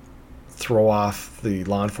throw off the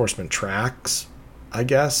law enforcement tracks, I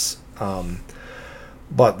guess.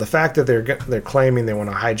 But the fact that they're claiming they want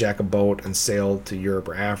to hijack a boat and sail to Europe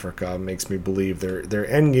or Africa makes me believe their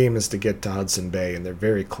end game is to get to Hudson Bay, and they're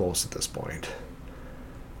very close at this point.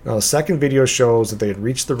 Now, the second video shows that they had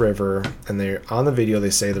reached the river, and on the video they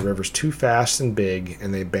say the river's too fast and big,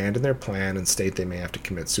 and they abandon their plan and state they may have to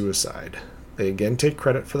commit suicide. They again take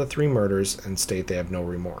credit for the 3 murders and state they have no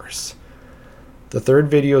remorse. The third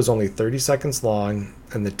video is only 30 seconds long,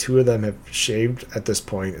 and the 2 of them have shaved at this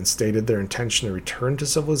point and stated their intention to return to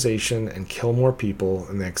civilization and kill more people,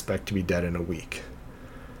 and they expect to be dead in a week.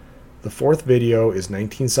 The 4th video is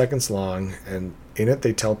 19 seconds long, and in it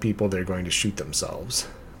they tell people they're going to shoot themselves.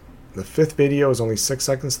 The 5th video is only 6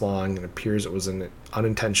 seconds long and appears it was an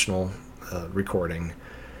unintentional recording.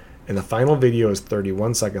 And the final video is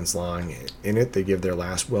 31 seconds long. In it they give their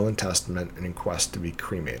last will and testament and request to be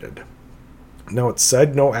cremated. Now, it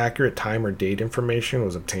said no accurate time or date information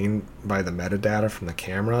was obtained by the metadata from the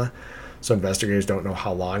camera, so investigators don't know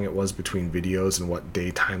how long it was between videos and what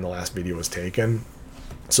daytime the last video was taken.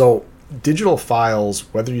 So digital files,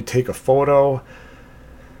 whether you take a photo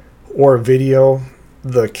or a video,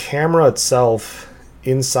 the camera itself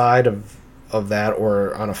inside of that,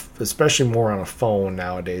 or on especially more on a phone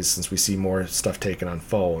nowadays, since we see more stuff taken on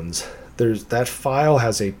phones. That file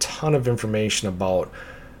has a ton of information about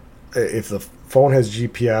if the phone has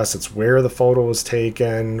GPS, it's where the photo was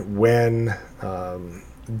taken, when,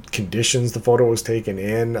 conditions the photo was taken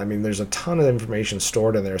in. I mean, there's a ton of information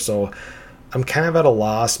stored in there. So I'm kind of at a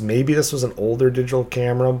loss. Maybe this was an older digital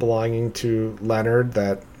camera belonging to Leonard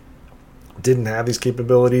that didn't have these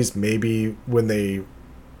capabilities. Maybe when they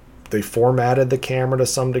formatted the camera to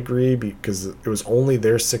some degree, because it was only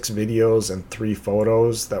their 6 videos and 3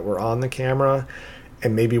 photos that were on the camera.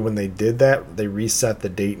 And maybe when they did that, they reset the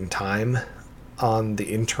date and time on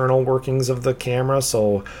the internal workings of the camera.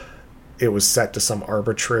 So it was set to some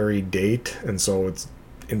arbitrary date. And so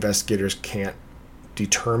investigators can't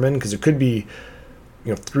determine, because it could be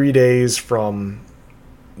 3 days from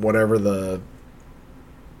whatever the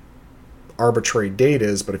arbitrary date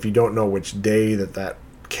is. But if you don't know which day that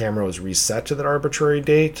camera was reset to that arbitrary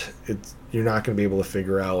date, you're not going to be able to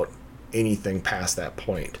figure out anything past that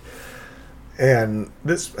point. And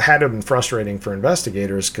this had to have been frustrating for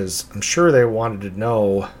investigators, because I'm sure they wanted to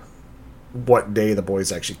know what day the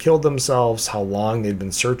boys actually killed themselves, how long they'd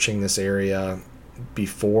been searching this area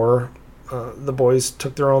before the boys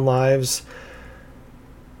took their own lives.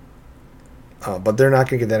 But they're not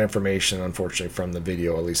going to get that information, unfortunately, from the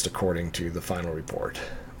video, at least according to the final report.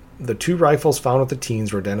 The 2 rifles found with the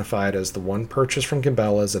teens were identified as the one purchased from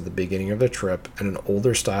Cabela's at the beginning of their trip, and an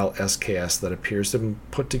older style SKS that appears to have been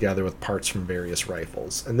put together with parts from various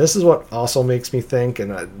rifles. And this is what also makes me think,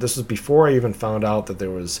 and this was before I even found out that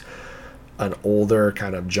there was an older,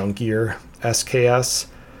 kind of junkier SKS,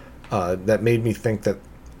 that made me think that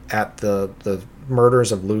at the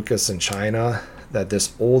murders of Lucas in China, that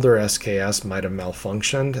this older SKS might have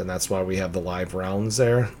malfunctioned, and that's why we have the live rounds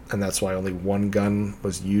there, and that's why only 1 gun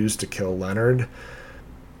was used to kill Leonard,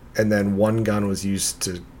 and then 1 gun was used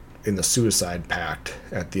in the suicide pact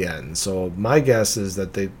at the end. So my guess is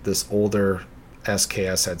that this older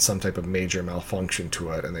SKS had some type of major malfunction to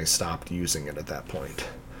it, and they stopped using it at that point.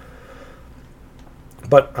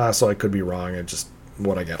 But so I could be wrong. It's just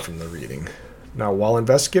what I got from the reading. Now, while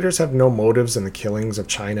investigators have no motives in the killings of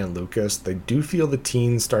China and Lucas, they do feel the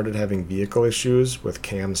teens started having vehicle issues with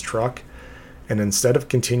Cam's truck, and instead of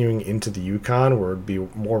continuing into the Yukon, where it would be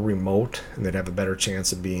more remote and they'd have a better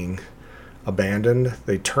chance of being abandoned,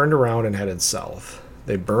 they turned around and headed south.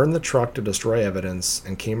 They burned the truck to destroy evidence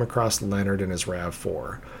and came across Leonard in his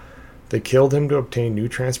RAV4. They killed him to obtain new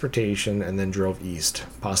transportation and then drove east,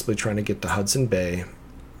 possibly trying to get to Hudson Bay,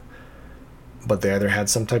 but they either had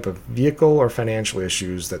some type of vehicle or financial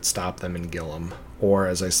issues that stopped them in Gillam, or,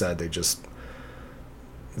 as I said,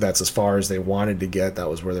 that's as far as they wanted to get. That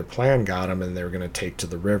was where their plan got them, and they were going to take to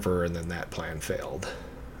the river, and then that plan failed.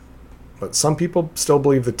 But some people still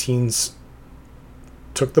believe the teens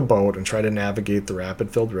took the boat and tried to navigate the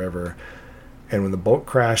rapid-filled river, and when the boat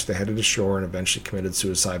crashed, they headed ashore and eventually committed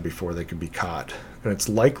suicide before they could be caught. And it's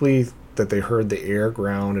likely that they heard the air,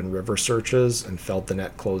 ground, and river searches and felt the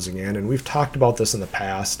net closing in. And we've talked about this in the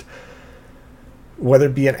past. Whether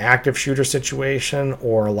it be an active shooter situation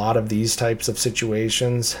or a lot of these types of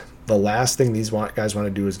situations, the last thing these guys want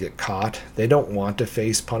to do is get caught. They don't want to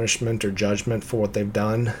face punishment or judgment for what they've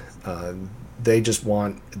done. They just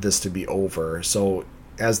want this to be over. So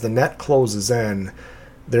as the net closes in,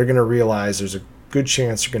 they're going to realize there's a good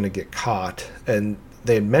chance they're going to get caught. And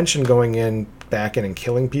they had mentioned going back in and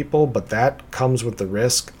killing people, but that comes with the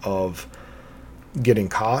risk of getting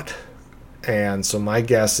caught. And so my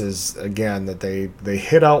guess is, again, that they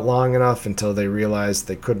hid out long enough until they realized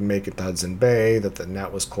they couldn't make it to Hudson Bay, that the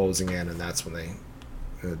net was closing in, and that's when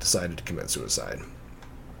they decided to commit suicide.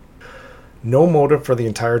 No motive for the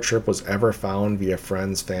entire trip was ever found via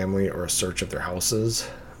friends, family, or a search of their houses.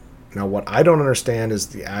 Now, what I don't understand is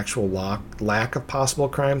the actual lack of possible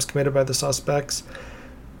crimes committed by the suspects.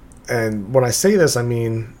 And when I say this, I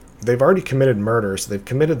mean, they've already committed murder, so they've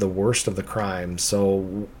committed the worst of the crimes.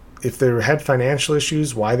 So if they had financial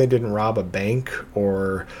issues, why they didn't rob a bank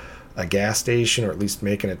or a gas station, or at least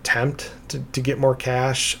make an attempt to get more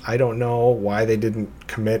cash, I don't know. Why they didn't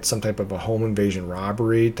commit some type of a home invasion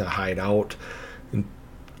robbery to hide out, and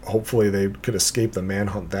hopefully they could escape the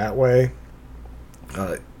manhunt that way.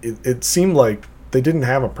 It seemed like they didn't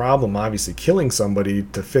have a problem, obviously, killing somebody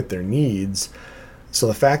to fit their needs. So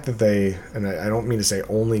the fact that they, and I don't mean to say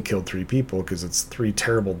only killed 3 people, because it's 3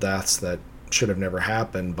 terrible deaths that should have never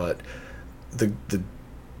happened, but the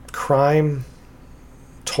crime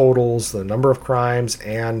totals, the number of crimes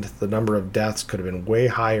and the number of deaths could have been way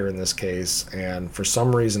higher in this case, and for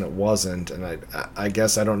some reason it wasn't. And I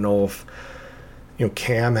guess I don't know if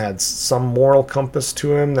Cam had some moral compass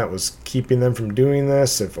to him that was keeping them from doing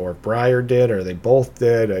this, or if Breyer did, or they both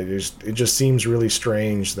did. It just seems really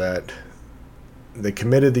strange that they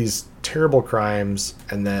committed these terrible crimes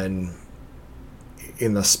and then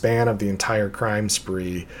in the span of the entire crime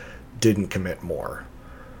spree didn't commit more.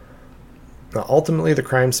 Now, ultimately, the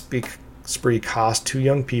crime spree cost 2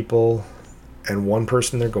 young people and 1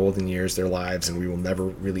 person in their golden years their lives, and we will never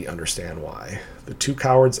really understand why. The 2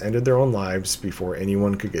 cowards ended their own lives before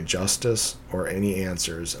anyone could get justice or any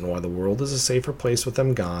answers, and while the world is a safer place with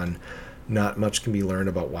them gone, not much can be learned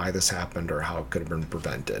about why this happened or how it could have been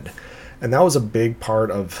prevented. And that was a big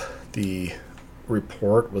part of the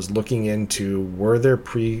report, was looking into, were there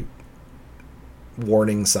pre-warning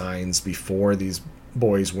signs before these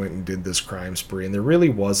boys went and did this crime spree, and there really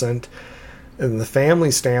wasn't. And the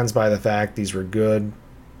family stands by the fact these were good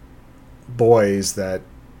boys that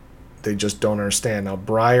they just don't understand. Now,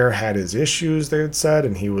 Breyer had his issues, they had said,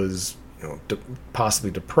 and he was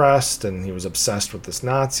possibly depressed, and he was obsessed with this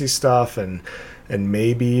Nazi stuff, and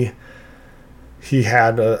maybe he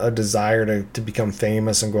had a desire to become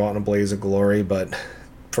famous and go out in a blaze of glory. But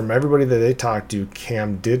from everybody that they talked to,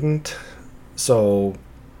 Cam didn't. So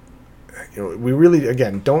we really,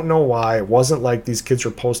 again, don't know why. It wasn't like these kids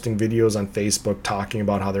were posting videos on Facebook talking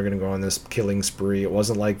about how they're going to go on this killing spree. It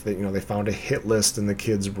wasn't like that, they found a hit list in the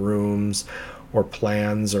kids' rooms or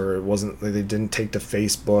plans, or it wasn't they didn't take to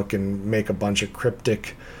Facebook and make a bunch of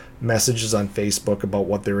cryptic messages on Facebook about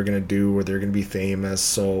what they were going to do or they're going to be famous.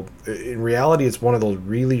 So in reality, it's one of those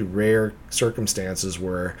really rare circumstances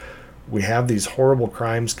where we have these horrible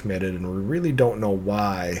crimes committed and we really don't know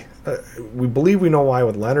why. We believe we know why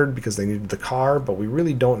with Leonard, because they needed the car, but we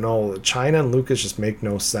really don't know. China and Lucas just make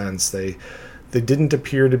no sense. They didn't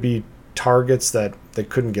appear to be targets that they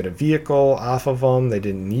couldn't get a vehicle off of them. They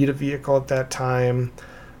didn't need a vehicle at that time.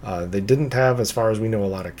 They didn't have, as far as we know, a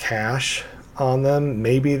lot of cash on them.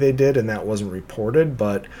 Maybe they did and that wasn't reported,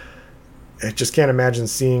 but I just can't imagine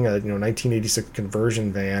seeing a 1986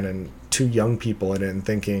 conversion van and 2 young people in it and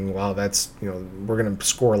thinking, wow, that's we're going to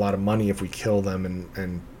score a lot of money if we kill them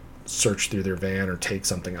and search through their van or take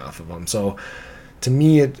something off of them. So to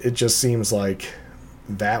me, it just seems like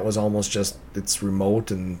that was almost just, it's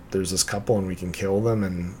remote and there's this couple and we can kill them,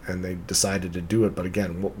 and they decided to do it. But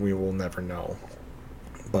again, we will never know.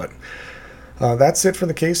 But that's it for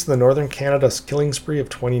the case of the Northern Canada killing spree of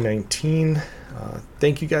 2019.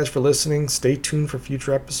 Thank you guys for listening. Stay tuned for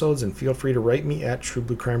future episodes, and feel free to write me at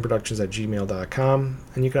truebluecrimeproductions@gmail.com.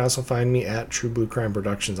 And you can also find me at True Blue Crime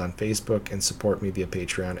Productions on Facebook and support me via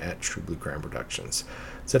Patreon at True Blue Crime Productions.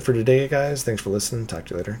 That's it for today, guys. Thanks for listening. Talk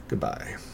to you later. Goodbye.